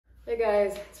Hey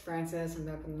guys, it's Francis. I'm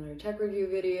back with another tech review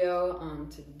video.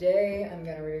 Today I'm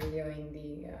going to be reviewing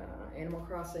the Animal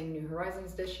Crossing New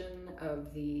Horizons edition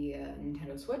of the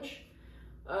Nintendo Switch.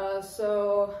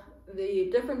 So the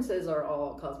differences are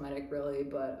all cosmetic really,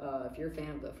 but if you're a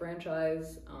fan of the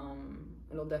franchise,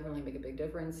 it'll definitely make a big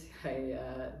difference.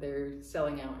 They're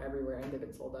selling out everywhere and they've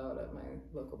been sold out at my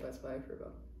local Best Buy for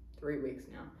about 3 weeks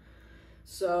now.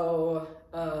 So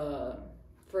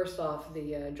first off,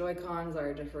 the Joy-Cons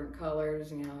are different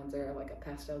colors. You know, they're like a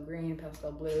pastel green,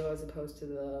 pastel blue, as opposed to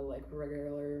the like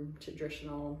regular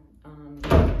traditional.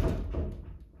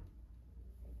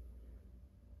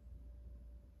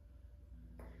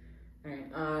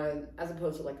 As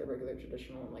opposed to like the regular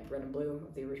traditional like red and blue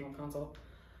of the original console.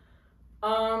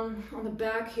 On the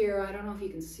back here, I don't know if you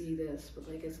can see this, but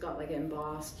like it's got like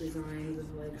embossed designs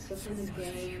of like stuff in the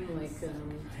game, like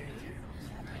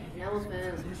an elephant,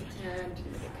 a tent,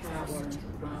 a cat, wearing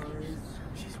some flowers.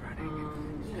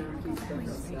 You know, cute stuff like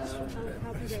that. Sorry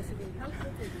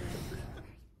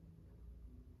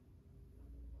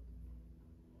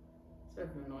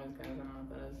for the noise, guys. I don't know what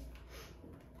that is.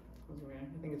 That was weird.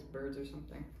 I think it's birds or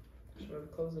something. Should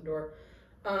have closed the door.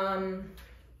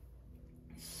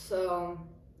 So,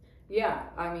 yeah,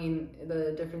 I mean,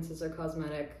 the differences are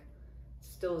cosmetic.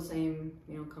 Still the same,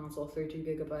 you know, console, 32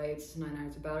 gigabytes, 9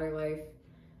 hours of battery life.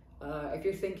 If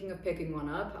you're thinking of picking one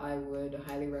up, I would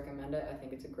highly recommend it. I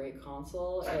think it's a great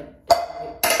console. That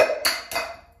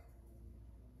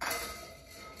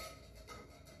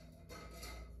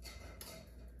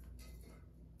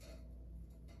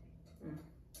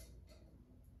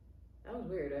was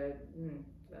weird.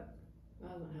 That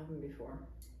hasn't happened before.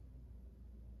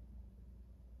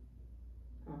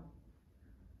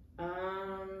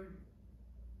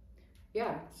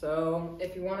 Yeah, so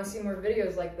if you want to see more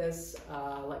videos like this,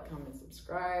 like, comment,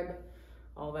 subscribe,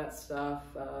 all that stuff.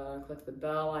 Click the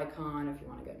bell icon if you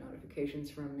want to get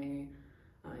notifications from me.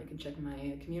 You can check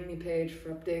my community page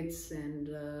for updates, and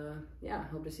yeah,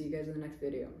 hope to see you guys in the next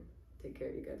video. Take care,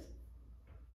 you guys.